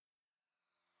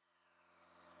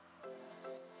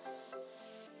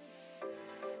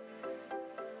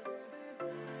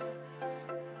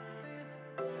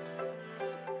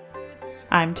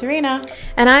I'm Tarina.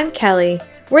 And I'm Kelly.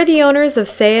 We're the owners of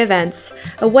Say Events,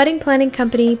 a wedding planning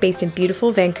company based in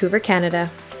beautiful Vancouver, Canada.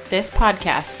 This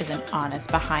podcast is an honest,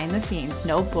 behind-the-scenes,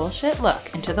 no bullshit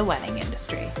look into the wedding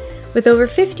industry. With over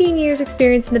 15 years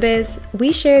experience in the biz,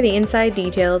 we share the inside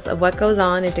details of what goes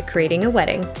on into creating a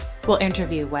wedding. We'll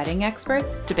interview wedding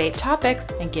experts, debate topics,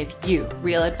 and give you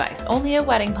real advice only a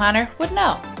wedding planner would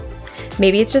know.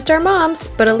 Maybe it's just our moms,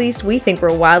 but at least we think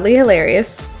we're wildly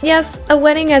hilarious. Yes, a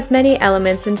wedding has many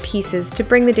elements and pieces to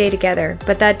bring the day together,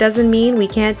 but that doesn't mean we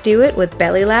can't do it with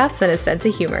belly laughs and a sense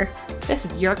of humor. This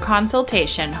is your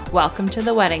consultation. Welcome to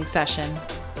the wedding session.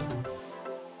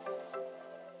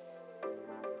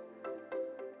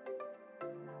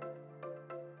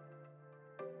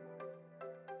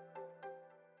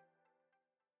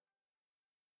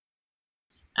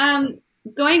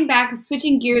 Going back,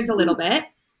 switching gears a little bit,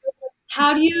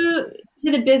 how do you,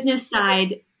 to the business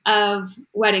side of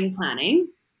wedding planning,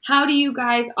 how do you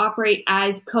guys operate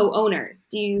as co-owners?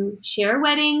 Do you share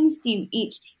weddings? Do you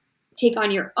each take on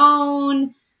your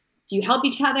own? Do you help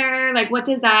each other? Like, what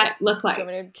does that look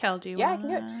like? Kel, do you Yeah,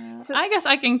 wanna... I can do it. So, I guess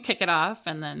I can kick it off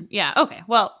and then, okay.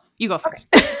 Well, you go first.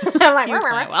 I'm like, You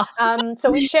explain it well. so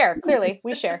we share, clearly.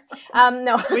 We share.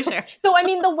 No. We share. So, I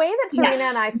mean, the way that Tarina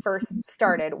and I first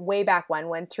started way back when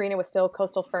Tarina was still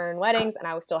Coastal Fern Weddings and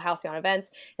I was still Halcyon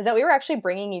Events, is that we were actually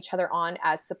bringing each other on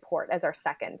as support, as our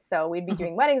second. So we'd be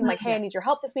doing weddings and like, hey, I need your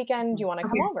help this weekend. Do you want to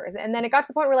come over? And then it got to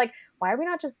the point where we're like, why are we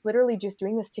not just literally just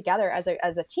doing this together as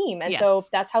a team? And so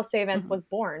that's how Say Events was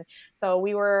born. So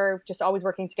we were just always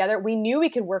working together. We knew we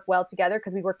could work well together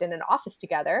because we worked in an office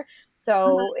together.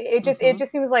 So it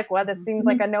just seems like, well, this seems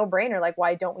like a no-brainer. Like,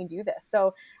 why don't we do this?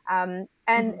 So,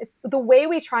 the way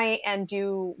we try and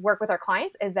do work with our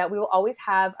clients is that we will always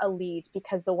have a lead,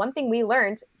 because the one thing we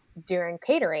learned during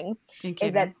catering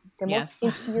is that the most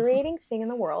infuriating thing in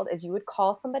the world is you would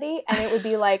call somebody and it would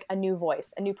be like a new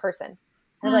voice, a new person.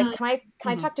 And I'm like,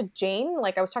 can I talk to Jane?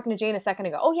 Like, I was talking to Jane a second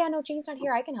ago. Oh yeah, no, Jane's not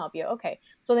here. I can help you. Okay.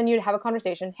 So then you'd have a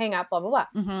conversation, hang up, blah, blah,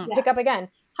 blah. Pick up again.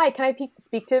 Hi, can I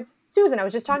speak to Susan? I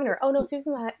was just talking to her. Oh no,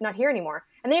 Susan's not here anymore.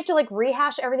 And they have to like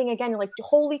rehash everything again. You're like,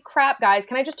 holy crap, guys.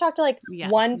 Can I just talk to like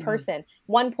one person,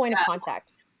 one point of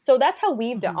contact? So that's how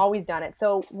we've always done it.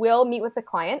 So we'll meet with the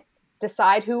client,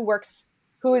 decide who's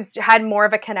had more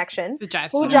of a connection, who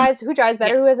drives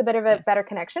better, who has a bit of a better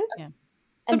connection. Yeah.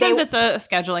 Sometimes it's a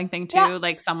scheduling thing too. Yeah.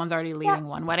 Like someone's already leaving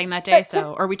one wedding that day.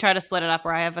 Or we try to split it up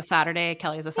where I have a Saturday,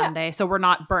 Kelly has a Sunday. So we're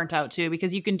not burnt out too,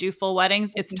 because you can do full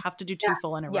weddings. It's tough to do two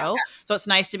full in a row. So it's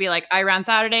nice to be like, I run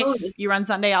Saturday, you run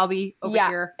Sunday, I'll be over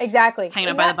here. Exactly. Hanging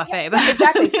out by the buffet.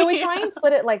 Exactly. So we try and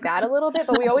split it like that a little bit,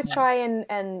 but we always try and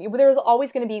there's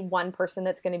always going to be one person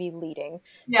that's going to be leading.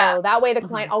 Yeah. So that way the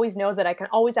client always knows that I can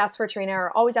always ask for Tarina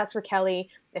or always ask for Kelly.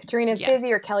 If Tarina's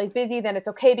busy or Kelly's busy, then it's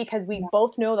okay because we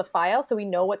both know the file, so we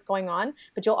know what's going on,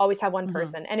 but you'll always have one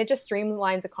person. And it just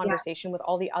streamlines the conversation with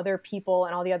all the other people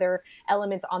and all the other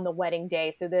elements on the wedding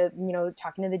day. So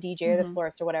talking to the DJ or the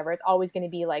florist or whatever, it's always going to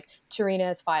be like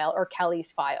Tarina's file or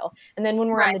Kelly's file. And then when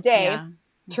we're on the day,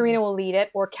 Tarina will lead it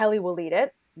or Kelly will lead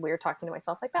it. Weird talking to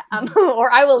myself like that. Or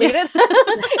I will lead it.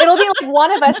 It'll be like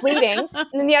one of us leading, and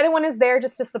then the other one is there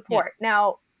just to support.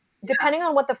 Now, depending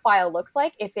on what the file looks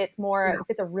like, if it's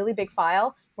a really big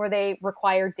file where they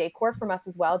require decor from us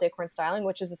as well, decor and styling,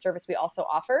 which is a service we also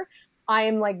offer, I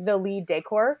am like the lead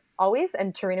decor always,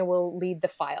 and Tarina will lead the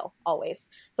file always.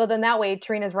 So then that way,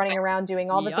 Tarina's running around doing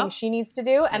all the things she needs to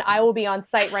do, and I will be on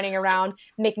site running around,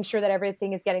 making sure that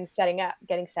everything is getting set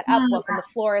up, welcome the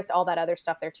florist, all that other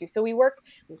stuff there too. So we work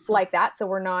like that. So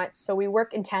we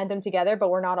work in tandem together,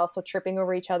 but we're not also tripping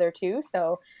over each other too.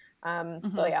 So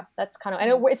that's kind of,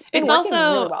 and it's working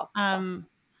also, really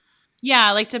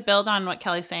well. Like to build on what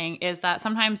Kelly's saying is that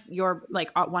sometimes you're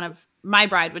like one of my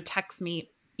bride would text me,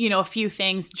 a few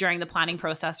things during the planning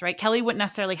process, right? Kelly wouldn't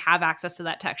necessarily have access to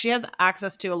that text. She has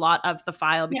access to a lot of the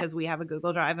file because we have a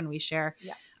Google Drive and we share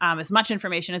as much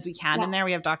information as we can in there.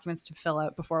 We have documents to fill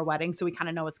out before a wedding, so we kind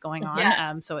of know what's going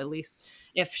on. So at least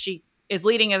if she is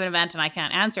leading an event and I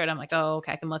can't answer it, I'm like, oh,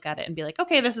 okay, I can look at it and be like,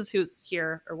 okay, this is who's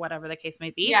here or whatever the case may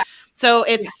be. Yeah. So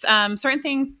it's certain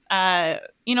things,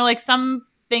 like some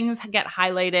things get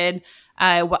highlighted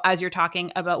as you're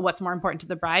talking about what's more important to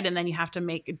the bride, and then you have to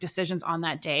make decisions on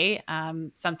that day.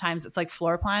 Sometimes it's like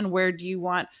floor plan. Where do you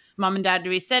want mom and dad to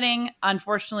be sitting?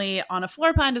 Unfortunately, on a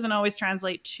floor plan doesn't always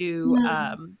translate to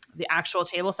the actual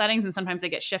table settings, and sometimes they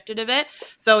get shifted a bit.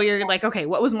 So you're like, okay,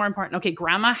 what was more important? Okay,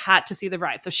 grandma had to see the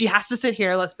bride, so she has to sit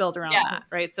here. Let's build around that,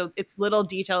 right? So it's little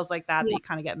details like that that you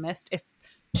kind of get missed. If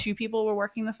two people were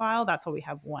working the file, that's why we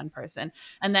have one person.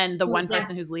 And then the one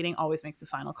person who's leading always makes the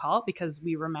final call, because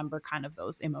we remember kind of of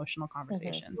those emotional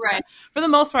conversations. Right. But for the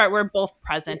most part, we're both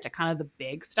present at kind of the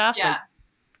big stuff, Yeah. like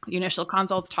the initial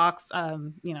consults, talks,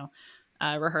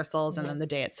 rehearsals, and then the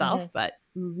day itself. But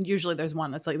usually there's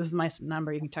one that's like, this is my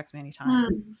number. You can text me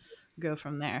anytime. Go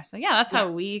from there. So yeah, that's how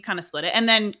we kind of split it. And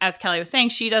then as Kelly was saying,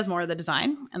 she does more of the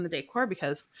design and the decor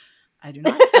because I do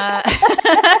not.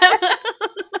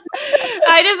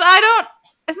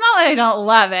 It's not that I don't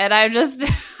love it.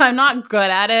 I'm not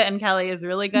good at it, and Kelly is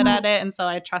really good at it, and so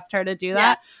I trust her to do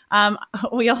that.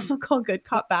 We also call good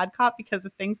cop, bad cop, because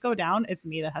if things go down, it's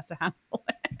me that has to handle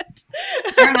it.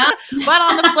 Fair enough. But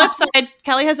on the flip side,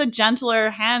 Kelly has a gentler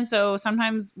hand, so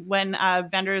sometimes when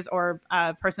vendors or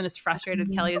a person is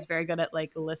frustrated, Kelly is very good at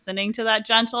like listening to that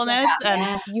gentleness,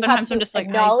 and sometimes I'm just like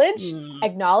acknowledge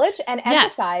and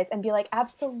empathize and be like,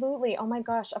 absolutely, oh my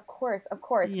gosh, of course,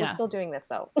 we're still doing this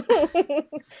though.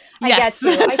 I get you.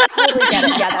 I totally get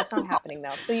it. Yeah, that's not happening though.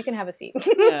 So you can have a seat.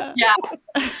 I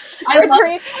love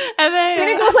it. And then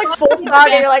Trina goes like full dog,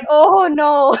 and you're like, oh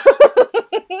no.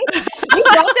 You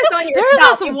brought this on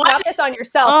yourself. You brought this on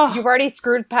yourself because you've already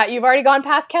you've already gone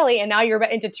past Kelly, and now you're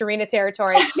into Tarina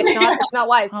territory. It's not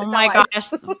wise. Oh my gosh.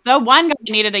 The one guy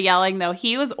needed a yelling though.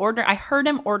 He was I heard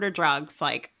him order drugs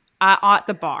like at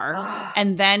the bar,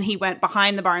 and then he went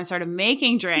behind the bar and started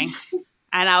making drinks.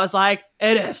 And I was like,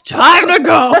 it is time to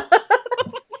go. And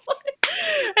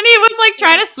he was like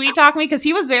trying to sweet talk me because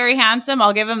he was very handsome.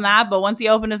 I'll give him that. But once he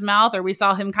opened his mouth, or we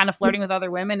saw him kind of flirting with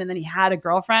other women, and then he had a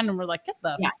girlfriend, and we're like, get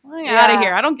the fuck out of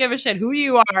here. I don't give a shit who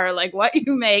you are, like what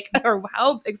you make, or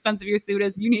how expensive your suit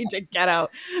is. You need to get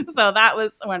out. So that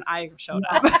was when I showed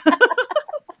up.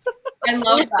 I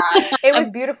love that. It was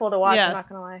beautiful to watch. I'm not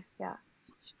going to lie. Yeah.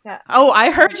 Yeah. Oh,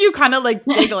 I heard you kind of like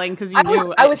giggling because you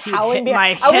knew I was howling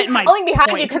behind you because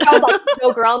I was like,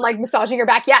 no girl, I'm like massaging her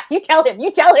back. Yes, you tell him.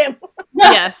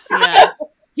 Yes. Yeah.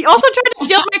 He also tried to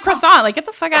steal my croissant. Like, get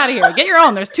the fuck out of here. Get your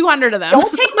own. There's 200 of them.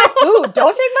 Don't take my food.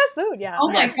 Yeah. Oh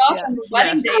my gosh, on the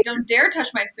wedding day, don't dare touch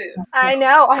my food. I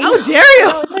know. How dare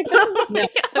you? It's like,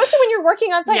 especially when you're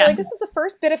working on site. You're like, this is the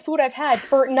first bit of food I've had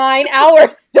for 9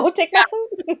 hours. Don't take my food.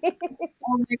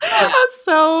 Oh my god.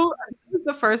 So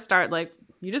the first start, like,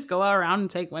 you just go around and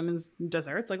take women's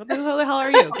desserts. Like, what the hell are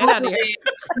you? Get out of here.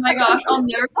 Oh my gosh, I'll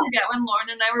never forget when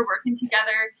Lauren and I were working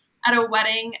together at a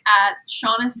wedding at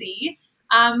Shaughnessy.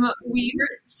 We were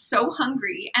so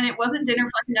hungry, and it wasn't dinner for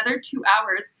like another 2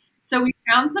 hours. So we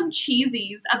found some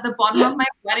cheesies at the bottom of my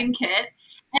wedding kit,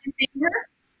 and they were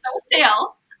so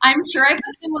stale. I'm sure I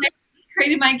put them when I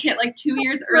created my kit like 2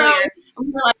 years earlier. And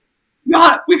we were like,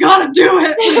 we gotta do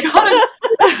it.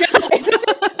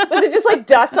 Was it just like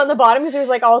dust on the bottom because it was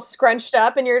like all scrunched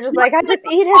up, and you're just like, I just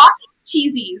eat it.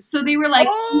 Cheesies, so they were like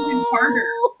even harder.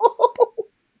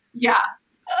 Yeah.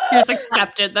 You just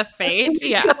accepted the fate.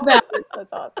 Yeah. So bad.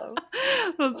 That's awesome.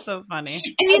 That's so funny.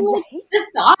 I mean, like, the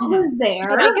thought was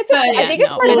there. I think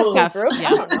it's part of the food group. I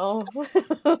don't know.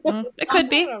 It could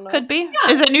be. Could be.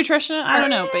 Yeah. Is it nutrition? I don't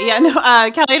know. But yeah, no,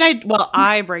 Kelly and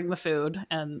I bring the food,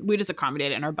 and we just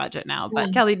accommodate it in our budget now.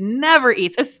 But Kelly never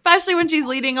eats, especially when she's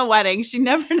leading a wedding. She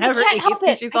never eats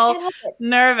because she's all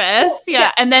nervous.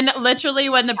 Yeah. And then literally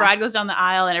when the bride goes down the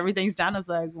aisle and everything's done, I was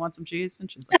like, want some cheese? And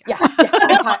she's like,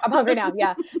 I'm hungry now.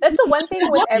 Yeah. That's the one thing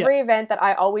with every event that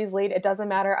I always lead. It doesn't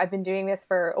matter. I've been doing this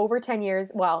for over 10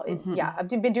 years. Well, I've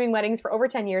been doing weddings for over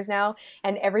 10 years now.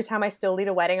 And every time I still lead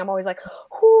a wedding, I'm always like,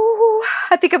 ooh,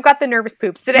 I think I've got the nervous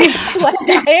poops today. Like,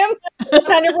 I am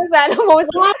 100%. I'm always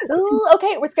like, ooh,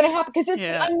 okay, what's going to happen? Because it's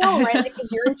unknown, right? Like,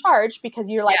 because you're in charge, because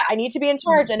you're like, I need to be in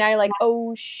charge. And now you're like,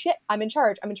 oh shit, I'm in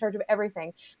charge. I'm in charge of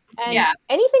everything. And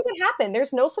anything can happen.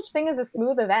 There's no such thing as a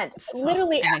smooth event.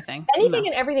 Literally anything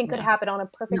and everything could happen on a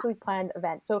perfectly planned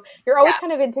event. So you're always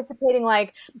kind of anticipating,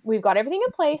 like, we've got everything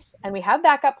in place and we have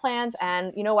backup plans,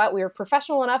 and you know what, we are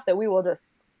professional enough that we will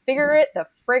just figure it the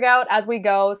frig out as we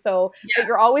go. So but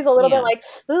you're always a little bit like,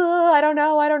 I don't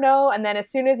know. And then as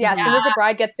soon as the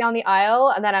bride gets down the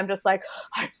aisle, and then I'm just like,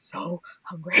 I'm so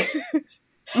hungry.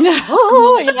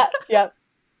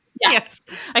 Yes,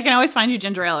 I can always find you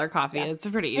ginger ale or coffee. It's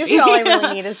pretty easy. Usually all I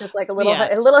really need is just like a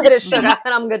little hit of sugar,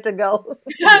 and I'm good to go.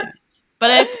 But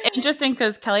it's interesting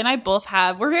because Kelly and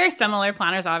I we're very similar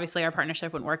planners. Obviously, our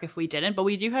partnership wouldn't work if we didn't, but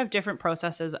we do have different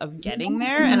processes of getting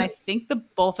there. And I think the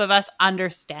both of us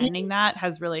understanding that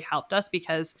has really helped us,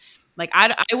 because like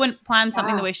I wouldn't plan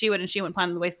something the way she would, and she wouldn't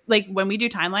plan the way, like when we do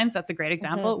timelines, that's a great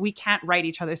example. We can't write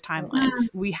each other's timeline.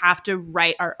 We have to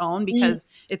write our own because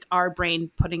it's our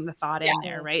brain putting the thought in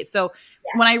there, right? So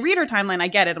when I read her timeline, I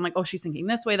get it. I'm like, oh, she's thinking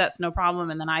this way. That's no problem.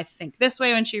 And then I think this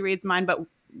way when she reads mine. But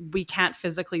we can't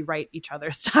physically write each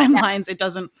other's timelines. It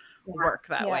doesn't work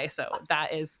that way. So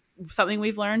that is something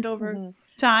we've learned over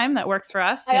time that works for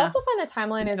us. I also find the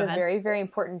timeline is a very, very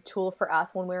important tool for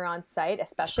us when we're on site,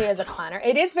 especially as a planner.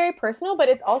 It is very personal, but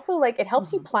it's also like it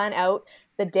helps you plan out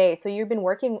the day. So you've been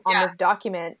working on this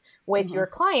document with your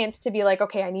clients to be like,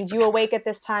 okay, I need you awake at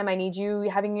this time. I need you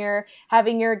getting your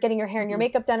hair and your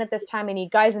makeup done at this time. I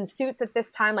need guys in suits at this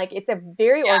time. Like it's a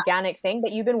very organic thing,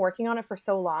 but you've been working on it for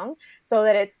so long so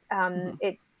that it's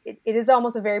it is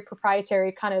almost a very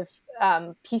proprietary kind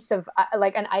of piece of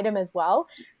like an item as well.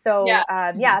 So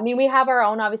I mean, we have our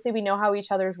own, obviously we know how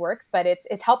each other's works, but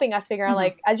it's helping us figure out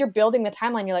like, as you're building the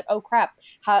timeline, you're like, oh crap,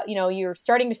 how, you're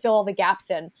starting to fill all the gaps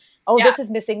in. Oh, this is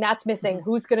missing. That's missing.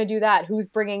 Who's going to do that? Who's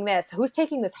bringing this? Who's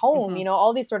taking this home?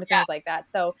 All these sort of things like that.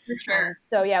 So, for sure.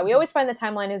 We always find the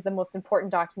timeline is the most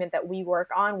important document that we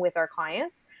work on with our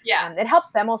clients. Yeah. It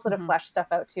helps them also to flesh stuff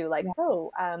out too. Like,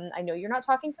 I know you're not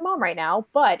talking to mom right now,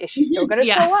 but is she still going to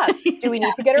show up? Do we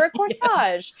need to get her a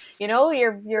corsage?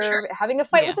 You're having a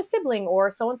fight with a sibling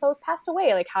or so-and-so's passed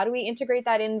away. Like, how do we integrate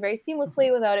that in very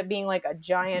seamlessly without it being like a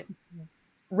giant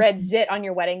red zit on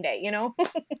your wedding day, yeah.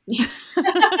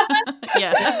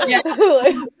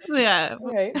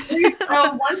 Right.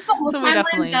 So once the whole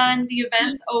timeline's done, the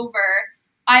event's over.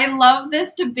 I love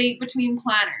this debate between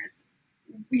planners.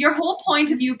 Your whole point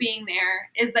of you being there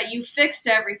is that you fixed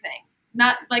everything.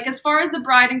 Not like as far as the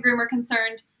bride and groom are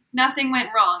concerned, nothing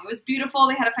went wrong. It was beautiful.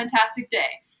 They had a fantastic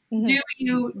day. Do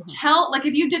you tell, like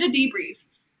if you did a debrief,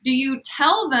 do you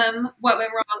tell them what went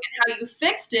wrong and how you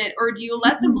fixed it, or do you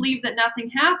let them believe that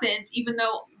nothing happened, even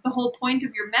though the whole point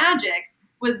of your magic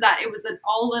was that it was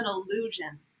all an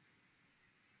illusion?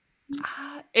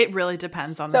 It really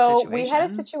depends on the situation. So we had a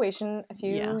situation a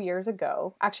few years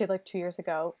ago, actually like 2 years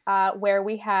ago, where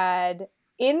we had,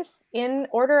 in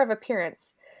order of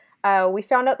appearance, we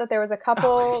found out that there was a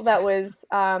couple that was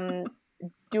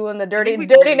doing the dirty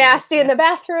nasty in the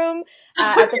bathroom.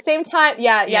 At the same time,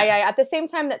 at the same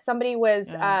time that somebody was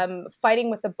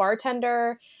fighting with the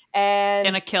bartender and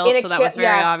in a kilt, so that was very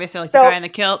obvious. Like the guy in the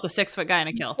kilt, the 6 foot guy in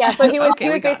a kilt. Yeah, so he was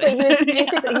basically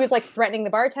he was like threatening the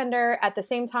bartender at the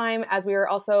same time as we were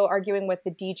also arguing with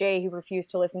the DJ who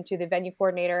refused to listen to the venue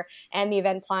coordinator and the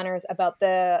event planners about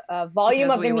the volume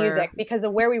of the music because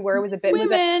of where we were. It was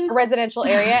was a residential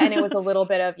area, and it was a little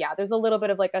bit of there's a little bit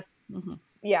of like a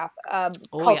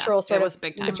cultural sort of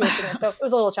situation there. So it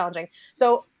was a little challenging.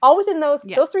 So all within those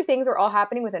 3 things were all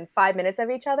happening within 5 minutes of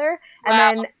each other,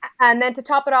 and then to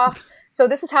top it off. So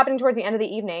this was happening towards the end of the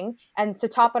evening, and to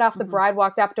top it off, the bride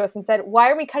walked up to us and said, "Why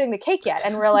aren't we cutting the cake yet?"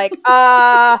 And we're like,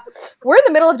 we're in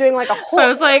the middle of doing like a whole. So I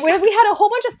was like, we had a whole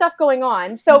bunch of stuff going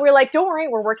on. So we're like, "Don't worry,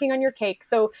 we're working on your cake."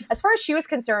 So as far as she was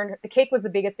concerned, the cake was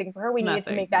the biggest thing for her. We needed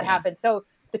to make that happen. So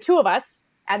the 2 of us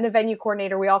and the venue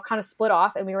coordinator, we all kind of split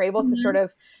off, and we were able to sort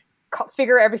of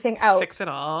figure everything out, fix it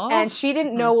all. And she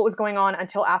didn't know what was going on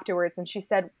until afterwards, and she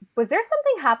said, "Was there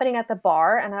something happening at the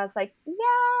bar?" And I was like, "Yeah."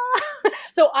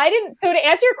 So to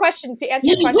answer your question,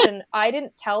 I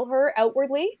didn't tell her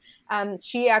outwardly.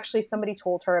 Somebody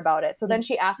told her about it. So then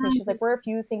she asked me, she's like, "Were a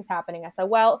few things happening?" I said,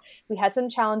 "Well, we had some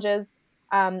challenges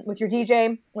with your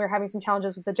DJ. We were having some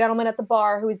challenges with the gentleman at the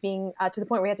bar who was being to the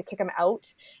point where we had to kick him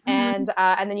out, and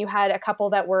then you had a couple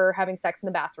that were having sex in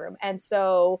the bathroom, and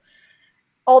so."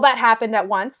 All that happened at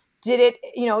once. Did it,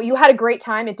 you had a great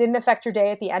time. It didn't affect your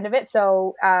day at the end of it.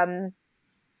 So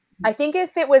I think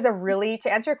if it was to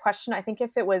answer your question, I think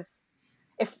depends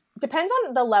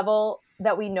on the level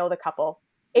that we know the couple.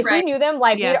 If we knew them,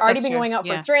 like we'd already been going out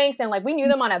for drinks and like we knew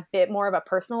them on a bit more of a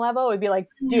personal level, it would be like,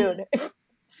 dude,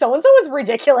 so-and-so is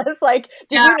ridiculous. Like,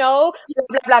 did you know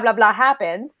blah, blah, blah, blah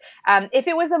happened? If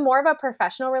it was a more of a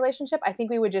professional relationship, I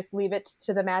think we would just leave it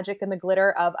to the magic and the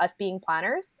glitter of us being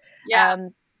planners. Yeah.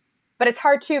 But it's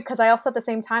hard too, because I also at the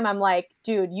same time, I'm like,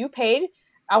 dude, you paid.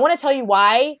 I want to tell you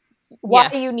why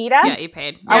you need us. Yeah, you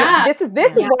paid. This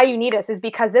is why you need us, is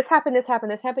because this happened.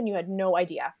 You had no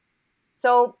idea.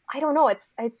 So I don't know. It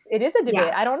is a debate.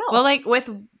 Yeah. I don't know. Well, like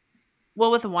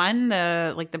with one,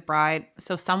 the bride,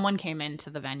 so someone came into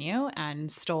the venue and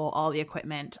stole all the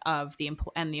equipment of the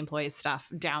employees'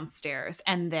 stuff downstairs.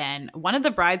 And then one of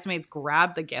the bridesmaids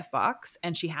grabbed the gift box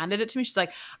and she handed it to me. She's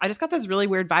like, "I just got this really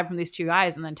weird vibe from these 2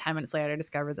 guys." And then 10 minutes later, I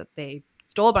discovered that they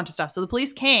stole a bunch of stuff. So the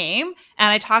police came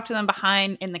and I talked to them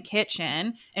behind in the kitchen,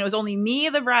 and it was only me,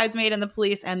 the bridesmaid, and the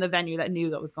police and the venue that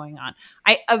knew what was going on.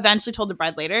 I eventually told the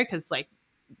bride later because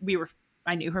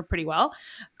I knew her pretty well,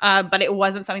 but it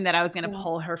wasn't something that I was going to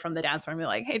pull her from the dance floor and be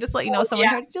like, "Hey, just let you know, someone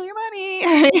tried to steal your money."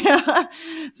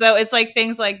 So it's like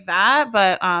things like that.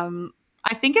 But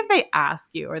I think if they ask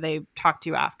you or they talk to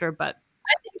you after, but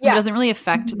It doesn't really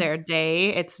affect their day.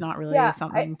 It's not really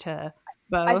something to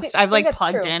boast. I've like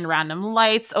plugged in random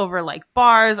lights over like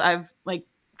bars. I've like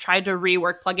tried to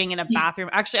rework plugging in a bathroom.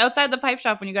 Actually, outside the pipe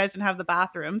shop when you guys didn't have the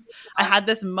bathrooms, I had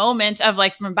this moment of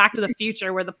like from Back to the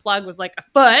Future where the plug was like a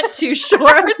foot too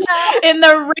short in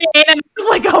the rain, and I was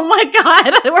like, oh my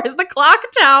god, where's the clock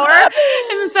tower?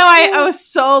 And so I was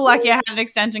so lucky I had an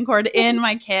extension cord in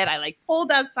my kit. I like pulled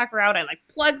that sucker out. I like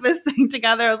plugged this thing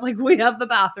together. I was like, we have the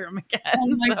bathroom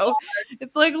again. So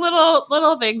it's like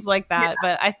little things like that.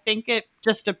 But I think it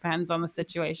just depends on the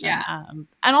situation.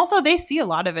 And also they see a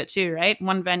lot of it too, right?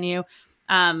 One venue,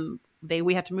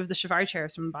 we had to move the Shivari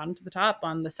chairs from the bottom to the top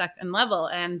on the second level,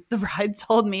 and the bride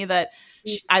told me that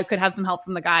I could have some help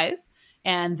from the guys,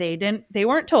 and they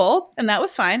weren't told, and that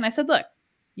was fine. I said, look,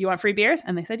 you want free beers?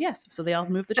 And they said yes, so they all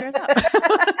moved the chairs up.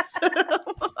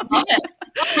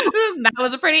 That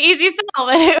was a pretty easy sell.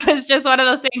 It was just one of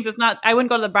those things. It's not, I wouldn't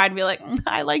go to the bride and be like,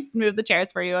 I like move the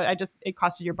chairs for you. It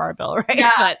costed your bar bill, right?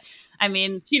 But I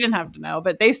mean, she didn't have to know,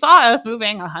 but they saw us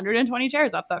moving 120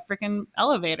 chairs up that freaking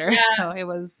elevator. So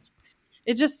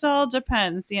it just all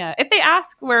depends. If they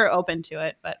ask, we're open to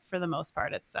it, but for the most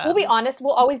part, it's we'll be honest.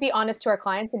 We'll always be honest to our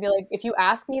clients and be like, if you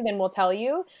ask me, then we'll tell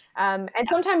you. And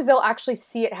sometimes they'll actually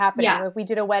see it happening. Like we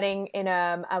did a wedding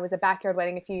I was a backyard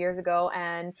wedding a few years ago,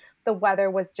 and the weather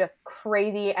was just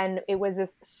crazy, and it was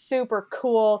this super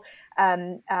cool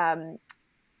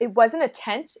it wasn't a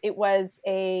tent, it was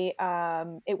a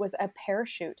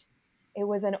parachute. It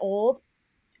was an old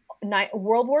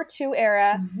World War II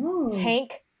era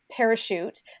tank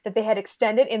parachute that they had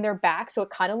extended in their back, so it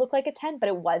kind of looked like a tent, but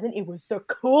it wasn't. It was the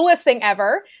coolest thing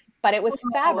ever, but it was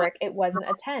fabric. It wasn't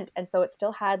a tent, and so it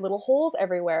still had little holes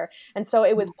everywhere, and so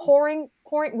it was pouring.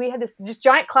 We had this just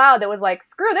giant cloud that was like,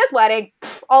 screw this wedding,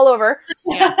 all over.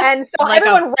 And so like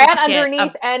everyone ran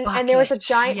underneath, and there was a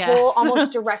giant hole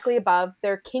almost directly above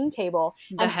their king table,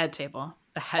 the head table.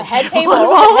 The head table.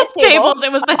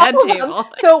 It was the head table.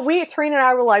 So Tarina and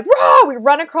I were like, "Rah!" We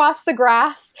run across the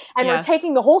grass, and we're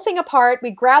taking the whole thing apart.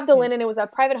 We grabbed the linen. It was a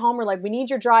private home. We're like, we need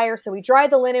your dryer. So we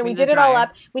dried the linen. We did it all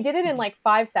up. We did it in like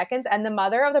 5 seconds. And the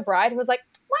mother of the bride, who was like,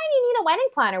 why do you need a wedding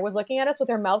planner, was looking at us with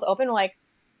her mouth open like,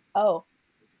 oh.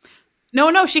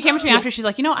 No, she came to me after. She's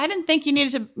like, I didn't think you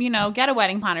needed to, get a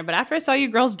wedding planner. But after I saw you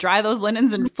girls dry those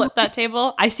linens and flip that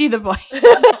table, I see the point.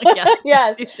 Like,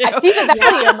 yes, I see the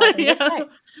value. I'm like,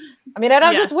 I mean, I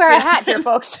don't just wear a hat here,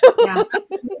 folks. I've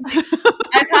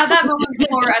had that moment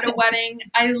before at a wedding.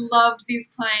 I loved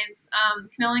these clients,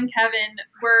 Camille and Kevin,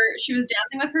 where she was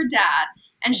dancing with her dad.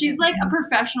 And she's like a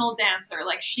professional dancer.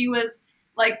 Like she was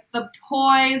like the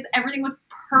poise, everything was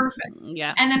perfect.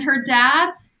 Yeah. And then her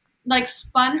dad like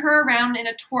spun her around in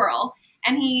a twirl,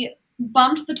 and he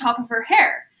bumped the top of her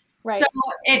hair. Right. So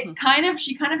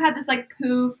she kind of had this like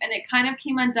poof, and it kind of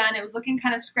came undone. It was looking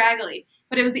kind of scraggly,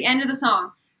 but it was the end of the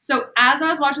song. So as I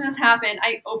was watching this happen,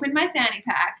 I opened my fanny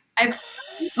pack. The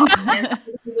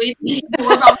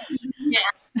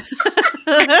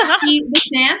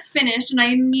dance finished, and I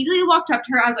immediately walked up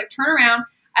to her. I was like, turn around.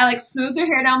 I like smoothed her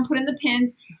hair down, put in the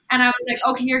pins, and I was like,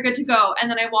 okay, you're good to go. And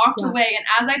then I walked away, and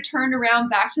as I turned around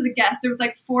back to the guests, there was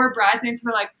like 4 bridesmaids who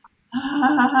were like,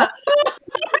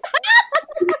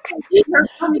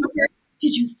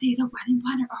 did you see the wedding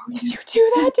planner already? Did you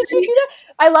do that?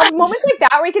 I love moments like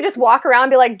that where you could just walk around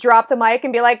and be like, drop the mic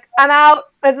and be like, I'm out.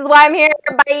 This is why I'm here.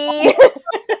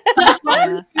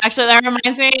 Bye. Actually, that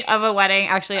reminds me of a wedding.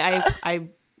 Actually, I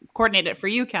coordinated for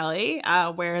you, Kelly,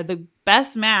 where the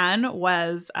best man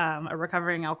was a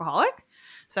recovering alcoholic.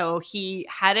 So he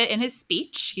had it in his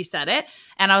speech. He said it.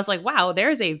 And I was like, wow, there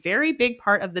is a very big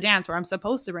part of the dance where I'm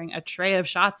supposed to bring a tray of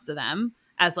shots to them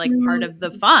as like part of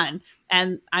the fun.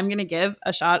 And I'm going to give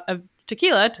a shot of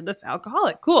tequila to this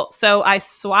alcoholic. Cool. So I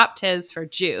swapped his for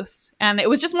juice. And it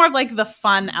was just more of like the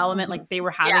fun element. Like they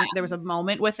were having, there was a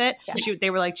moment with it.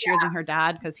 They were like cheersing her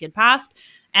dad because he had passed.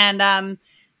 And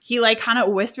he like kind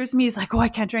of whispers to me. He's like, oh, I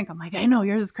can't drink. I'm like, I know,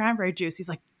 yours is cranberry juice. He's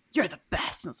like, you're the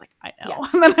best. And I was like, I know.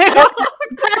 And then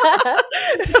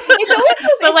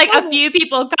so like a few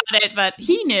people got it, but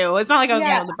he knew. It's not like I was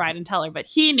going to the bride and tell her, but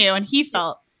he knew, and he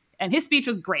felt, and his speech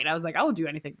was great. I was like, I will do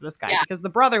anything for this guy because the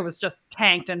brother was just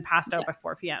tanked and passed out by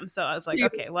 4 p.m. So I was like,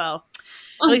 okay, well,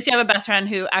 at least you have a best friend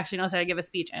who actually knows how to give a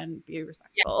speech and be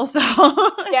respectful. So it's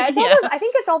all those, I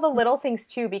think it's all the little things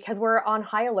too, because we're on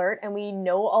high alert and we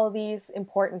know all these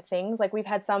important things. Like we've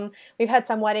had some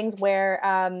weddings where,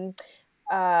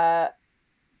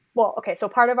 so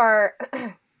part of our,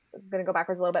 I'm going to go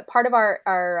backwards a little bit. Part of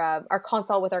our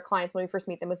consult with our clients when we first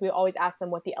meet them is we always ask them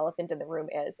what the elephant in the room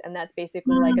is. And that's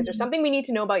basically like, is there something we need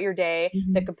to know about your day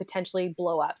that could potentially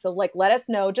blow up? So like, let us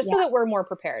know just so that we're more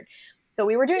prepared. So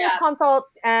we were doing this consult,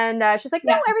 and she's like,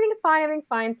 no, everything's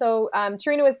fine. So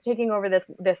Tarina was taking over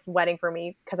this wedding for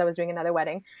me because I was doing another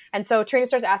wedding. And so Tarina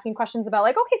starts asking questions about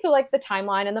like, okay, so like the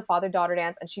timeline and the father-daughter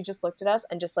dance. And she just looked at us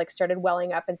and just like started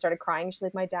welling up and started crying. She's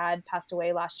like, my dad passed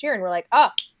away last year. And we're like, oh,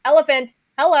 elephant,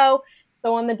 hello.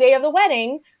 So on the day of the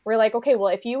wedding, we're like, okay, well,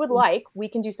 if you would like, we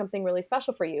can do something really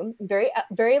special for you. Very,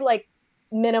 very like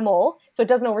minimal. So it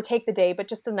doesn't overtake the day, but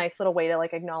just a nice little way to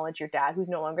like acknowledge your dad who's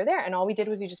no longer there. And all we did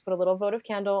was we just put a little votive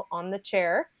candle on the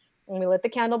chair and we lit the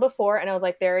candle before. And I was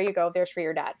like, there you go. There's for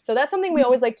your dad. So that's something we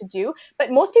always like to do,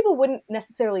 but most people wouldn't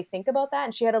necessarily think about that.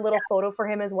 And she had a little photo for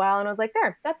him as well. And I was like,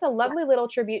 there, that's a lovely little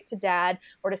tribute to dad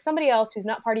or to somebody else who's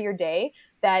not part of your day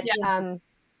that,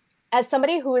 as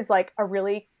somebody who is like a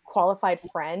really qualified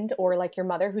friend or like your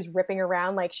mother who's ripping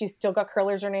around, like she's still got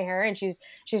curlers in her hair and she's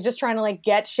just trying to like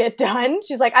get shit done.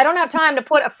 She's like, I don't have time to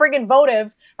put a friggin'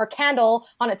 votive or candle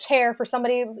on a chair for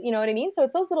somebody, you know what I mean? So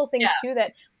it's those little things too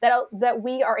that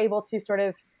we are able to sort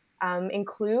of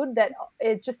include, that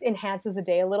it just enhances the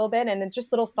day a little bit. And it's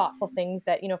just little thoughtful things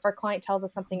that, you know, if our client tells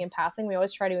us something in passing, we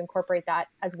always try to incorporate that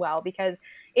as well, because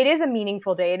it is a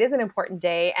meaningful day. It is an important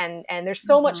day. And there's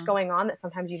so much going on that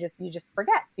sometimes you just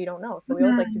forget. So you don't know. So we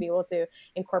always like to be able to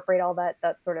incorporate all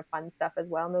that sort of fun stuff as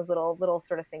well. And those little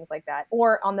sort of things like that.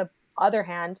 Or on the other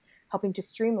hand, helping to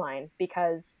streamline,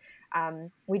 because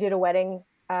we did a wedding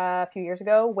a few years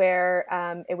ago where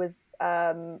it was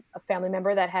a family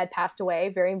member that had passed away,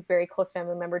 very, very close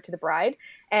family member to the bride.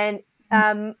 And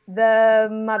the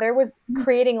mother was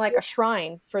creating like a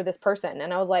shrine for this person.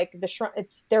 And I was like,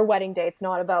 it's their wedding day. It's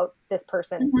not about this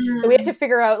person. So we had to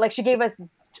figure out, like, she gave us a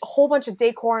whole bunch of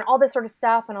decor and all this sort of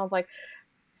stuff. And I was like,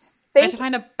 you have to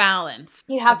find a balance.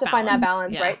 You have to find that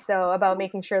balance, right? So about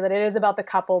making sure that it is about the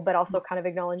couple, but also kind of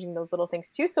acknowledging those little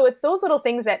things too. So it's those little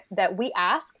things that we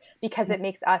ask because it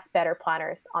makes us better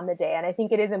planners on the day. And I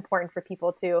think it is important for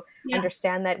people to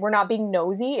understand that we're not being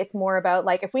nosy. It's more about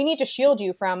like, if we need to shield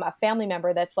you from a family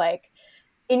member that's like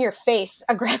in your face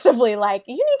aggressively, like,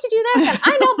 you need to do this and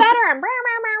I know better, and blah,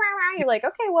 blah, blah, blah, blah. You're like,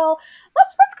 okay, well,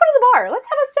 let's go to the bar. Let's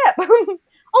have a sip.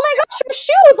 Oh my gosh, your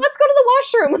shoes, let's go to the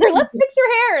washroom, or let's fix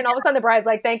your hair. And all of a sudden the bride's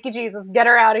like, thank you, Jesus, get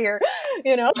her out of here,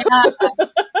 you know?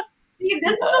 See,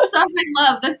 this is the stuff I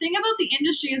love. The thing about the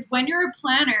industry is when you're a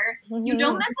planner, you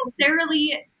don't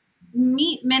necessarily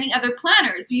meet many other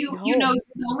planners. You know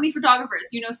so many photographers,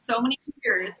 you know so many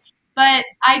careers, but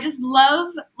I just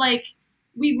love, like,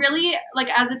 we really, like,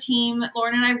 as a team,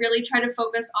 Lauren and I really try to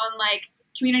focus on, like,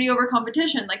 community over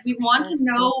competition. Like, we want to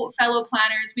know fellow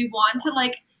planners. We want to,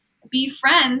 like, be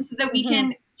friends so that we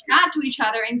can chat to each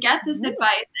other and get this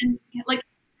advice and like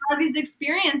have these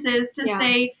experiences to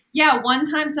say, one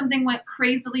time something went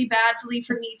crazily badly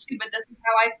for me too, but this is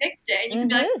how I fixed it. And you can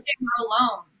be like, I'm not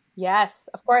alone. Yes,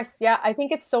 of course. Yeah, I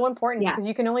think it's so important because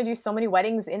you can only do so many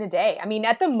weddings in a day. I mean,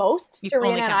 at the most,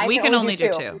 Tarina and I can only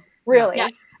do two. Really? Yeah.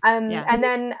 And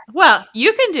then, well,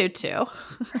 you can do two.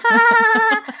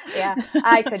 Yeah,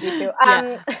 I could do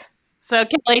two. So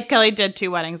Kelly did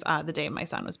 2 weddings the day my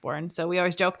son was born. So we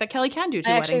always joke that Kelly can do 2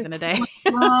 weddings in a day.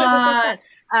 Not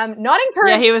encouraged.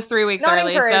 Yeah, he was 3 weeks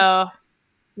early. So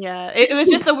yeah, it was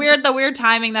just the weird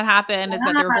timing that happened is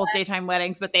that they were both daytime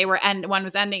weddings, but they were one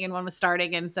was ending and one was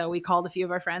starting, and so we called a few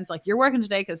of our friends like, "You're working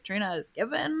today because Trina is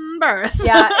giving birth."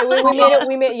 Yeah,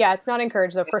 we made. Yeah, it's not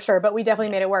encouraged though for sure, but we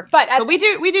definitely made it work. But we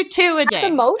do 2 a day,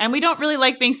 the most, and we don't really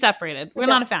like being separated. We're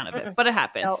not a fan of it, but it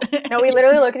happens. No, we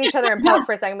literally look at each other and pout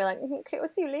for a second, and be like, "Okay, we'll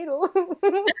see you later."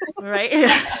 Right? Who's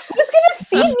gonna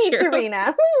see me,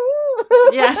 Tarina?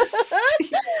 Yes.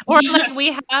 Or like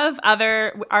we have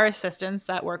our assistants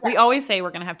that work. We always say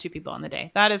we're going to have 2 people on the day.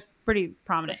 That is pretty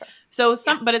prominent. Sure. So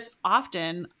but it's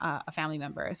often a family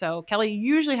member. So Kelly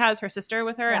usually has her sister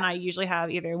with her, and I usually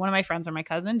have either one of my friends or my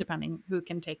cousin, depending who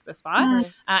can take the spot.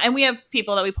 And we have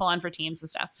people that we pull on for teams and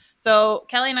stuff. So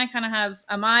Kelly and I kind of have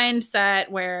a mindset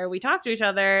where we talk to each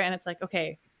other, and it's like,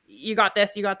 okay, you got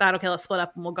this, you got that. Okay, let's split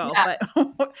up and we'll go. Yeah.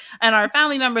 But and our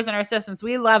family members and our assistants,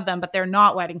 we love them, but they're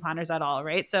not wedding planners at all,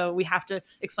 right? So we have to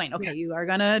explain, okay, you are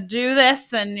gonna do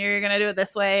this, and you're gonna do it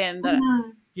this way, and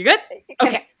you good?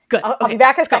 Okay, good. I'll be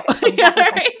back in a second.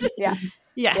 Right? Yeah.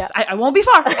 Yes, yeah. I won't be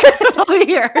far. I'll be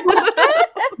here. But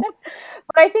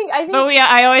I think. But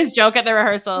I always joke at the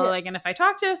rehearsal, like, and if I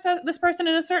talk to this person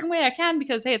in a certain way, I can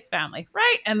because hey, it's family,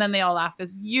 right? And then they all laugh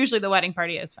because usually the wedding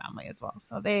party is family as well.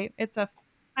 So it's a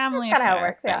family. That's kind of how it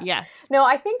works. Yeah. Yes. No,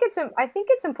 I think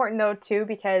it's important though too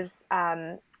because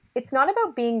it's not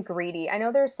about being greedy. I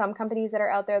know there's some companies that are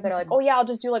out there that are like, oh yeah, I'll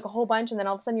just do like a whole bunch, and then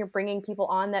all of a sudden you're bringing people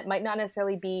on that might not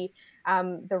necessarily be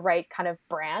the right kind of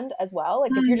brand as well.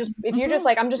 Like if you're just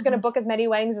like, I'm just going to book as many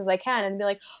weddings as I can and be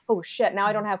like, oh shit, now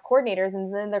I don't have coordinators.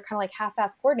 And then they're kind of like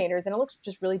half-assed coordinators and it looks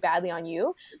just really badly on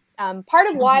you. Part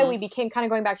of why we became, kind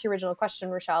of going back to your original question,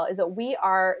 Rachelle, is that we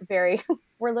are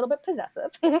we're a little bit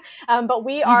possessive, but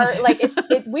we are like,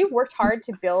 we've worked hard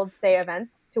to build Say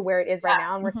events to where it is right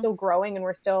now. And we're still growing and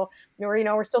we're still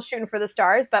shooting for the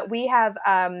stars, but we have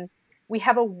a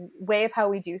way of how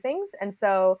we do things. And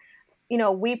so,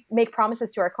 we make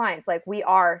promises to our clients, like we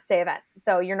are Say events.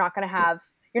 So you're not going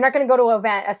to go to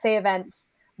a Say event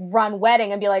run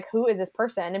wedding and be like, who is this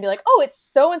person? And be like, oh, it's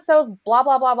so-and-so's blah,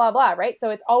 blah, blah, blah, blah. Right.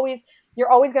 So you're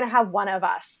always going to have one of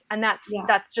us. And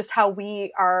that's just how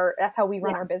we are. That's how we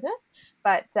run our business.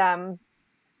 But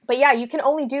yeah, you can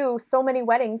only do so many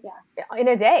weddings in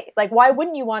a day. Like, why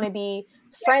wouldn't you want to be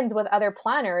friends with other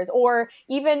planners, or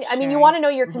even, I mean, you want to know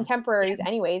your contemporaries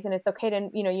anyways. And it's okay to,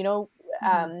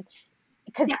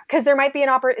 because there might be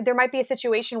a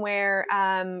situation where,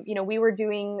 we were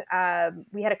doing,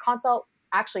 we had a consult,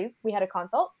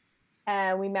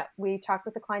 and we talked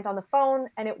with the client on the phone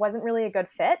and it wasn't really a good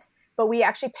fit, but we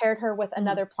actually paired her with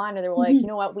another planner. They were like, you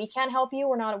know what, we can't help you.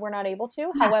 We're not able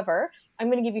to. However, I'm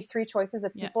going to give you 3 choices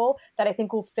of people that I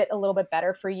think will fit a little bit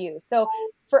better for you. So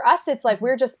for us, it's like,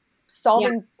 we're just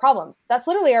solving problems. That's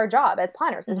literally our job as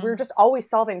planners, is we're just always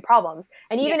solving problems.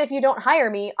 And even if you don't hire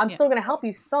me, I'm still going to help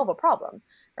you solve a problem.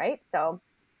 Right. So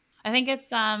I think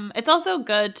it's also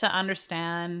good to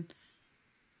understand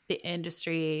the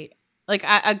industry. Like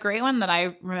a great one that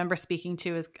I remember speaking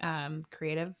to is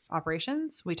creative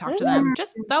operations. We talked to them.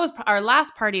 That was our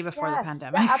last party before the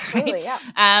pandemic. Yeah, absolutely. Right?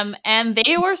 Yeah. And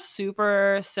they were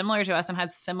super similar to us and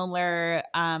had similar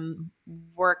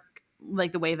work,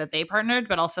 like the way that they partnered,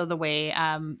 but also the way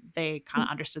they kind of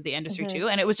understood the industry too.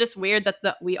 And it was just weird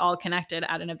that we all connected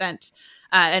at an event,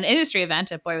 an industry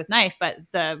event at Boy with Knife, but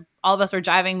all of us were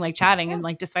jiving, like chatting, and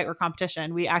like, despite we're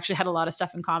competition, we actually had a lot of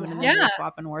stuff in common, and then we were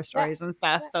swapping war stories and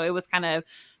stuff. So it was kind of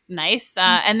nice.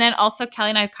 And then also Kelly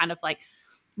and I kind of like,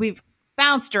 we've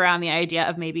bounced around the idea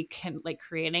of maybe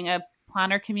creating a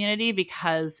planner community,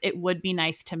 because it would be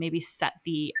nice to maybe set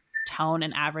the tone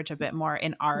and average a bit more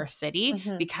in our city,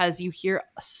 because you hear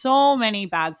so many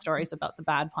bad stories about the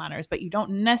bad planners, but you don't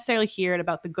necessarily hear it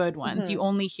about the good ones. You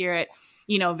only hear it,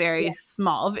 very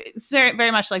small. It's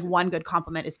very much like one good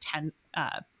compliment is 10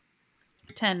 bad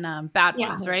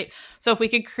ones, right? So if we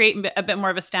could create a bit more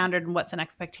of a standard and what's an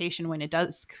expectation when it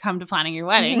does come to planning your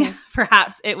wedding,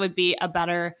 perhaps it would be a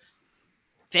better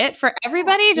fit for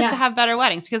everybody, just to have better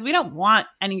weddings, because we don't want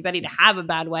anybody to have a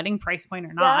bad wedding, price point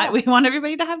or not. We want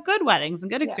everybody to have good weddings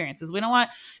and good experiences. We don't want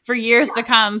for years to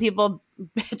come people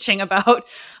bitching about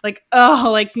like, oh,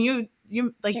 like you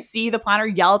like see the planner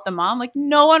yell at the mom. Like,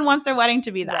 no one wants their wedding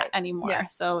to be that anymore.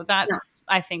 So that's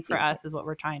I think for us is what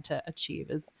we're trying to achieve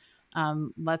is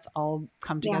let's all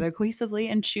come together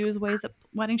cohesively and choose ways that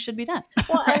weddings should be done.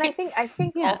 Well, and I think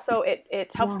also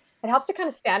it helps. It helps to kind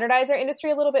of standardize our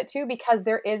industry a little bit too, because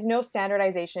there is no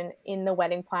standardization in the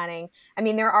wedding planning. I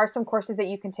mean, there are some courses that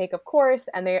you can take, of course,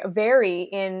 and they vary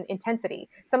in intensity.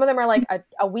 Some of them are like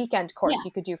a weekend course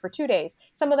you could do for 2 days.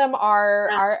 Some of them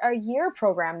are a year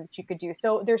program that you could do.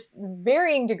 So there's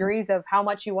varying degrees of how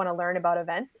much you want to learn about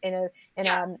events in a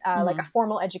like a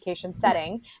formal education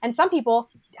setting. And some people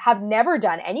have never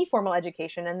done any formal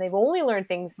education and they've only learned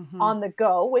things on the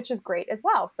go, which is great as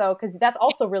well. So, because that's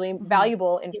also really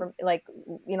valuable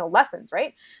lessons,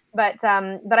 right? But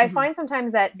I find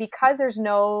sometimes that because there's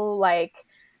no like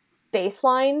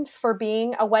baseline for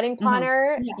being a wedding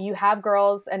planner, you have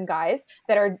girls and guys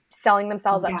that are selling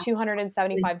themselves at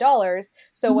 $275.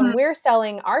 So when we're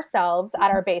selling ourselves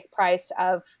at our base price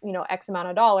of, X amount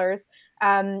of dollars,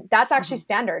 that's actually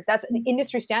standard. That's the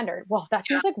industry standard. Well, that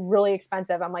seems like really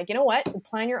expensive. I'm like, you know what?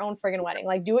 Plan your own friggin' wedding.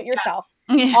 Like, do it yourself.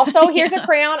 Also, here's a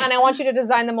crayon, and I want you to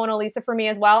design the Mona Lisa for me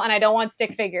as well. And I don't want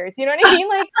stick figures. You know what I mean?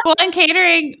 Like, well, in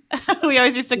catering, we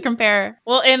always used to compare.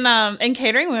 Well, in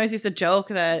catering, we always used to joke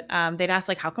that they'd ask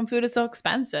like, "How come food is so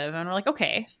expensive?" And we're like,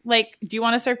 "Okay, like, do you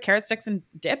want to serve carrot sticks and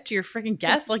dip to your freaking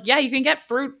guests? Like, yeah, you can get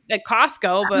fruit at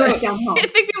Costco, but you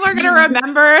think people are going to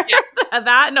remember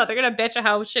that? No, they're going to bitch at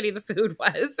how shitty the food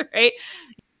was, right?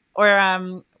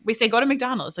 Or we say go to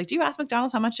McDonald's. Like, do you ask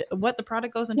McDonald's what the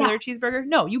product goes into their cheesburger?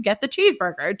 No, you get the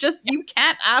cheeseburger. Just you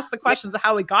can't ask the questions of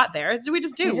how we got there. We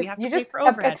have to pay for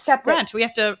overhead, rent. We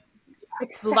have to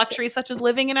luxuries such as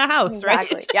living in a house,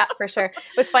 right? Yeah, for sure.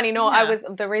 It was funny. No,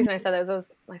 the reason I said that was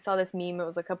I saw this meme. It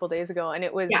was a couple days ago, and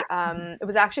it was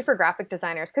actually for graphic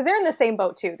designers, because they're in the same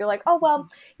boat too. They're like, oh well,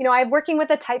 I'm working with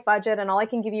a tight budget, and all I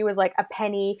can give you is like a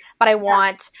penny, but I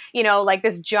want like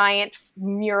this giant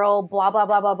mural, blah blah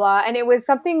blah blah blah. And it was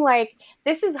something like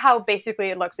this is how basically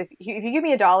it looks. If you give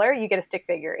me $1, you get a stick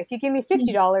figure. If you give me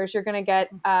 $50, you're going to get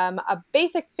a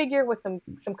basic figure with some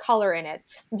color in it.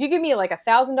 If you give me like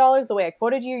 $1,000, the way I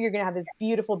quoted you, you're going to have this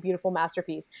beautiful, beautiful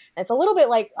masterpiece. And it's a little bit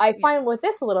like, I find with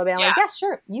this a little bit, I'm like, yeah,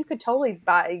 sure, you could totally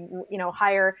buy,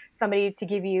 hire somebody to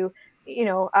give you,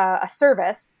 a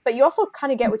service, but you also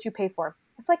kind of get what you pay for.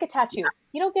 It's like a tattoo.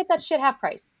 You don't get that shit half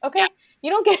price. Okay. Yeah. You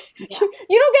don't get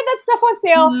that stuff on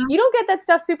sale. Mm-hmm. You don't get that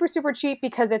stuff super, super cheap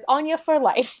because it's on you for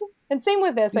life. And same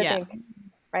with this, I think.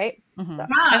 Right? Mm-hmm. So.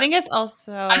 Yeah. I think it's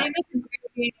also... I think it's a great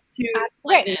way to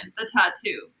explain it, the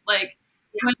tattoo. Like,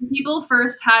 when people when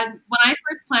I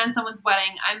first planned someone's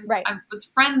wedding, I was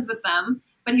friends with them,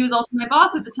 but he was also my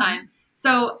boss at the time.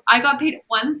 So I got paid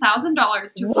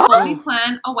 $1,000 to fully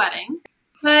plan a wedding.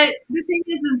 But the thing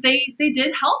is they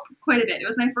did help quite a bit. It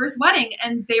was my first wedding,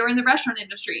 and they were in the restaurant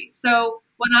industry. So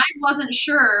when I wasn't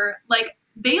sure, like,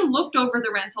 they looked over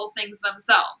the rental things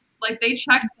themselves. Like, they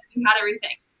checked that we had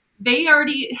everything. They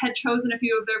already had chosen a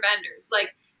few of their vendors.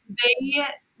 Like, they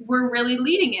were really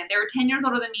leading it. They were 10 years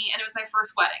older than me, and it was my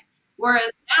first wedding.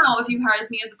 Whereas now, if you hire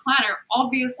me as a planner,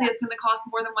 obviously it's going to cost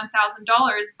more than $1,000,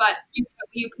 but you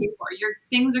pay for it. Your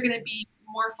things are going to be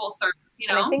more full service.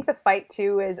 And I think the fight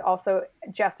too is also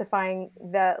justifying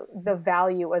the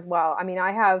value as well. I mean,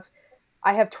 I have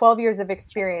 12 years of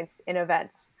experience in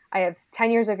events. I have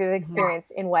 10 years of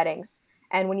experience in weddings.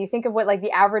 And when you think of what like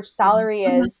the average salary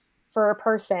is for a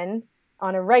person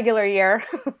on a regular year,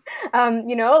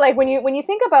 like when you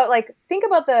think about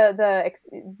the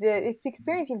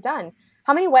experience you've done.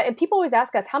 How many people always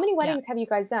ask us, how many weddings have you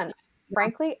guys done?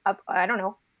 Frankly, I don't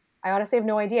know. I honestly have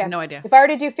no idea. No idea. If I were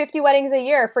to do 50 weddings a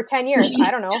year for 10 years,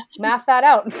 I don't know, math that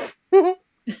out.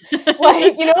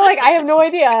 I have no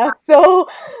idea. So,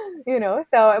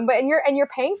 and you're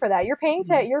paying for that. You're paying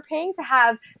to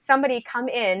have somebody come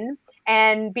in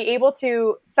and be able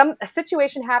to, a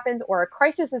situation happens or a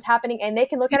crisis is happening and they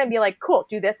can look at it and be like, cool,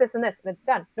 do this, this, and this, and it's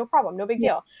done. No problem. No big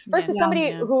deal. Versus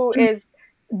somebody who is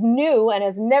new and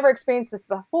has never experienced this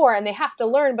before and they have to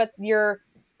learn, but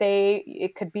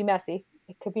it could be messy.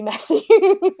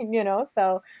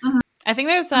 So. I think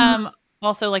there's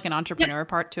also like an entrepreneur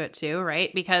part to it too,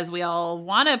 right? Because we all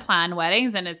want to plan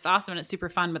weddings and it's awesome and it's super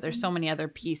fun, but there's so many other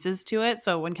pieces to it.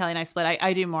 So when Kelly and I split,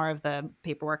 I do more of the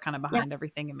paperwork kind of behind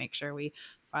everything and make sure we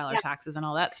file our taxes and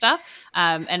all that stuff,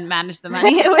 and manage the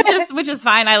money, which is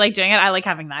fine. I like doing it. I like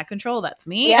having that control. That's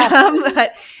me.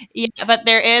 Yes. But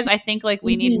there is, I think like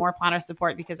we need more planner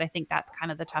support because I think that's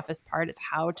kind of the toughest part is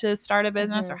how to start a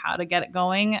business or how to get it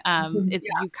going.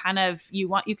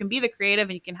 You can be the creative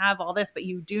and you can have all this, but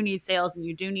you do need sales and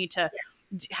you do need to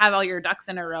have all your ducks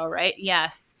in a row, right?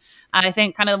 Yes. I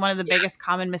think kind of one of the biggest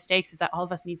common mistakes is that all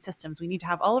of us need systems. We need to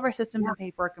have all of our systems and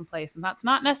paperwork in place. And that's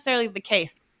not necessarily the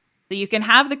case. So you can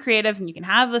have the creatives and you can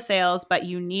have the sales, but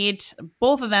you need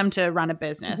both of them to run a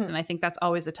business. And I think that's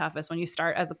always the toughest. When you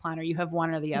start as a planner, you have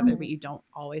one or the other, but you don't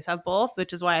always have both,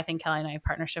 which is why I think Kelly and I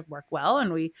partnership work well.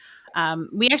 And we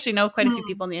actually know quite a few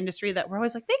people in the industry that we're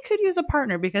always like, they could use a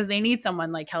partner because they need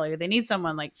someone like Kelly or they need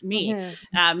someone like me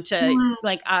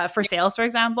for sales, for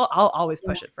example. I'll always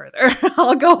push it further.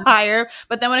 I'll go higher.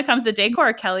 But then when it comes to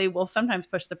decor, Kelly will sometimes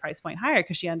push the price point higher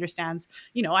because she understands,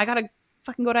 I got to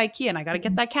fucking go to IKEA and I got to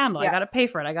get that candle. I got to pay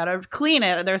for it. I got to clean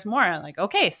it. There's more. I'm like,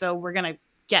 okay, so we're going to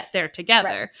get there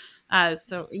together. Right.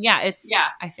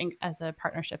 I think as a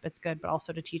partnership, it's good, but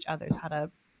also to teach others how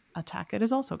to attack it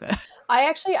is also good. I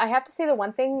have to say the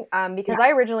one thing, because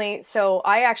I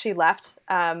actually left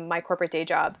my corporate day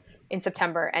job in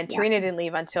September and Tarina didn't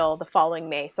leave until the following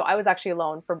May. So I was actually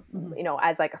alone for,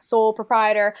 as like a sole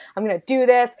proprietor. I'm going to do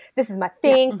this. This is my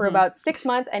thing for about 6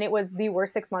 months. And it was the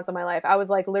worst 6 months of my life. I was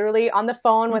like literally on the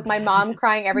phone with my mom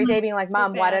crying every day being like,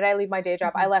 Mom, why did I leave my day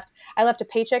job? I left a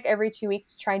paycheck every 2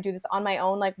 weeks to try and do this on my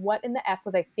own. Like, what in the F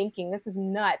was I thinking? This is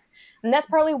nuts. And that's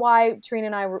partly why Tarina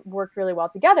and I worked really well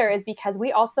together is because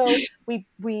we also,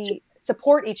 we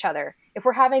support each other. If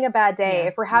we're having a bad day,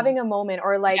 if we're having a moment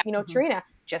or like, Tarina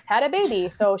just had a baby.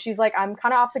 So she's like, I'm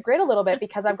kind of off the grid a little bit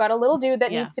because I've got a little dude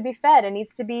that needs to be fed and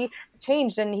needs to be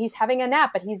changed and he's having a nap,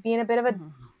 but he's being a bit of a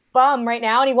bum right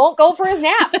now and he won't go for his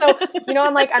nap. So,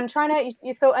 I'm like, I'm trying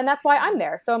to, and that's why I'm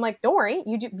there. So I'm like, don't worry,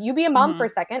 you be a mom for a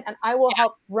second and I will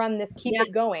help run this, keep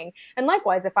it going. And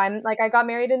likewise, if I'm like, I got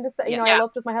married in December, I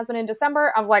eloped with my husband in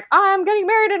December. I was like, I'm getting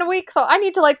married in a week. So I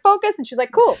need to like focus. And she's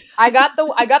like, cool, I got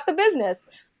the business.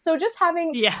 So just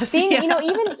having, even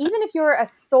if you're a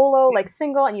solo, like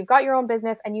single and you've got your own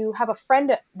business and you have a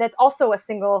friend that's also a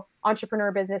single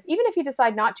entrepreneur business, even if you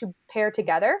decide not to pair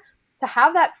together, to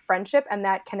have that friendship and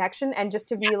that connection and just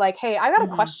to be like, hey, I got a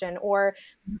question or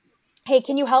hey,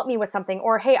 can you help me with something?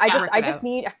 Or, hey, I feel like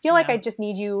Yeah. I just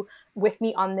need you with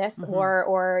me on this,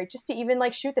 or just to even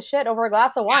like shoot the shit over a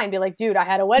glass of wine, be like, dude, I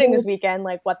had a wedding this weekend.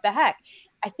 Like, what the heck?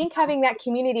 I think having that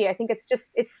community, I think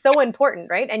it's so important,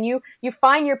 right? And you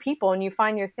find your people and you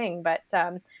find your thing. But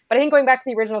I think going back to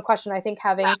the original question, I think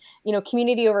having,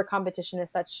 community over competition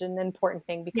is such an important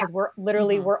thing, because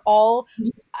we're all,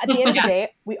 at the end of the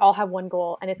day, we all have one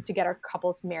goal, and it's to get our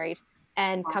couples married.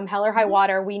 And come hell or high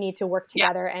water, we need to work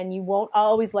together. And you won't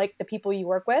always like the people you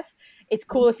work with. It's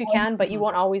cool if you can, but you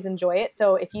won't always enjoy it.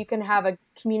 So if you can have a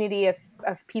community of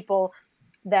people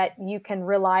that you can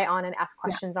rely on and ask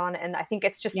questions on, and I think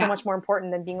it's just so much more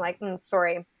important than being like,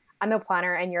 sorry, I'm a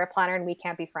planner and you're a planner and we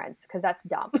can't be friends, because that's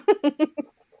dumb.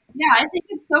 Yeah, I think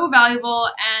it's so valuable.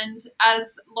 And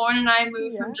as Lauren and I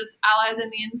move from just allies in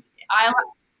the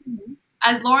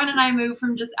as Lauren and I move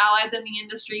from just allies in the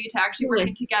industry to actually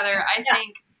working together, I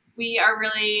think we are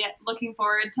really looking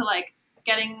forward to like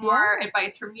getting more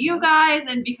advice from you guys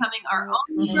and becoming our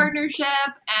own partnership.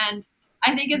 And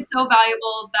I think it's so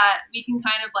valuable that we can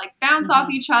kind of like bounce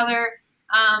off each other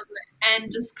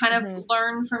and just kind of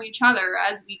learn from each other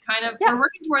as we kind of we're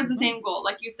working towards the same goal.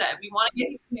 Like you said, we want to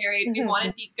get married, we want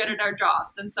to be good at our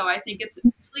jobs. And so I think it's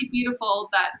really beautiful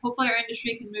that hopefully our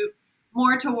industry can move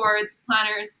more towards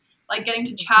planners like getting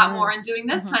to chat more and doing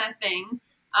this kind of thing,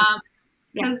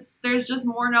 because there's just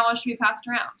more knowledge to be passed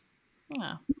around.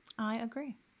 Yeah, I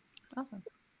agree. Awesome.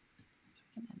 So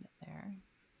we can end it there.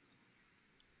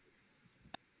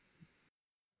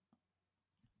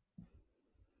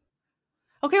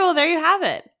 Okay, well, there you have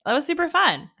it. That was super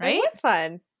fun, right? It was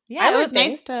fun. Yeah, it was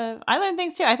nice I learned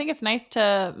things too. I think it's nice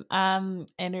to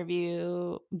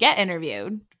get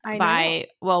interviewed by,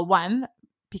 well, one,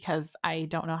 because I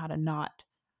don't know how to not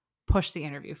push the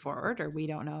interview forward, or we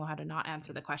don't know how to not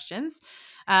answer the questions.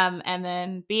 And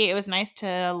then B, it was nice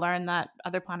to learn that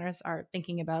other planners are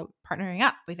thinking about partnering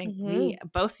up. We think we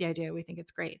both the idea, we think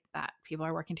it's great that people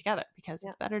are working together, because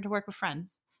it's better to work with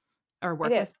friends or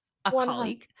work with a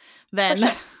colleague than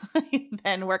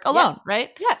than work alone, right?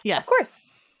 Yes, of course.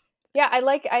 Yeah, I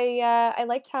liked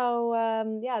how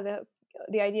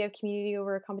the idea of community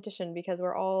over competition, because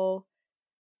we're all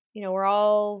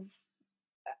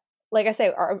like I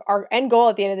say, our end goal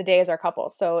at the end of the day is our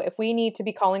couples. So if we need to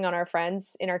be calling on our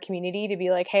friends in our community to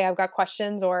be like, hey, I've got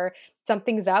questions or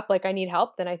something's up, like I need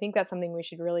help, then I think that's something we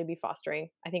should really be fostering.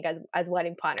 I think as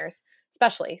wedding planners,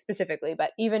 specifically,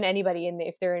 but even anybody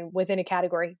if they're within a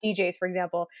category, DJs, for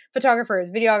example, photographers,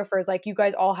 videographers, like you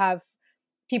guys all have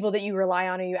people that you rely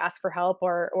on and you ask for help,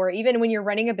 or even when you're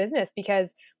running a business.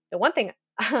 Because the one thing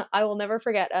I will never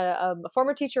forget, a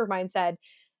former teacher of mine said,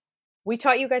 we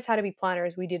taught you guys how to be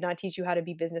planners. We did not teach you how to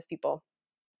be business people.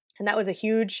 And that was a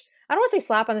huge, I don't want to say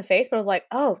slap on the face, but I was like,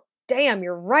 oh, damn,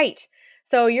 you're right.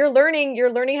 So you're learning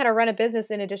how to run a business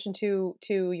in addition to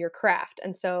your craft.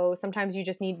 And so sometimes you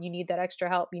need that extra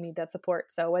help. You need that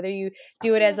support. So whether you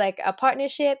do it as like a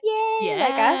partnership,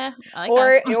 like us,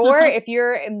 or if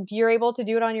you're able to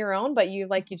do it on your own, but you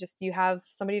have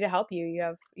somebody to help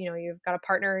you. You've got a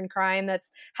partner in crime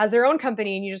has their own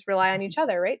company, and you just rely on each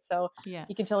other, right? So you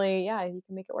can you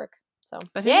can make it work. So,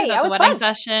 but the wedding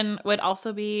session would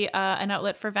also be an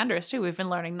outlet for vendors too. We've been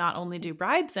learning not only do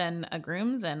brides and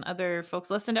grooms and other folks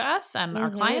listen to us and our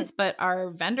clients, but our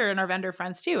vendor and our vendor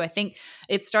friends too. I think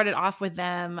it started off with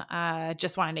them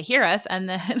just wanting to hear us, and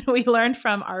then we learned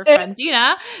from our friend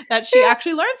Dina that she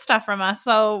actually learned stuff from us.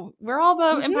 So we're all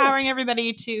about empowering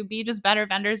everybody to be just better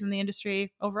vendors in the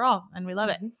industry overall, and we love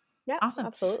it. Yeah, awesome.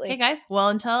 Absolutely. Okay, guys. Well,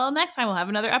 until next time, we'll have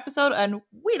another episode, and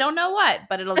we don't know what,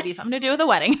 but it'll be something to do with a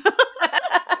wedding.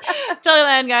 Till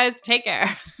then, guys, take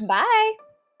care. Bye.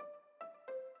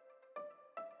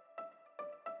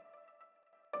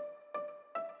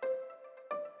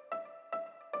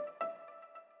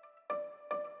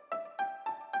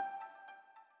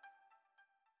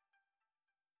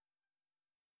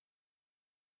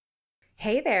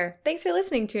 Hey there! Thanks for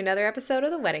listening to another episode of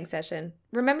The Wedding Session.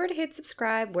 Remember to hit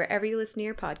subscribe wherever you listen to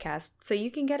your podcast so you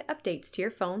can get updates to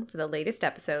your phone for the latest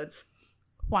episodes.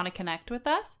 Want to connect with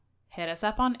us? Hit us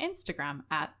up on Instagram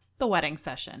at The Wedding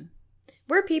Session.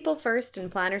 We're people first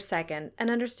and planners second, and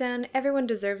understand everyone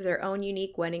deserves their own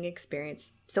unique wedding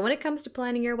experience. So when it comes to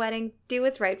planning your wedding, do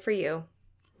what's right for you.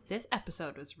 This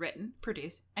episode was written,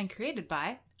 produced, and created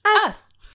by us.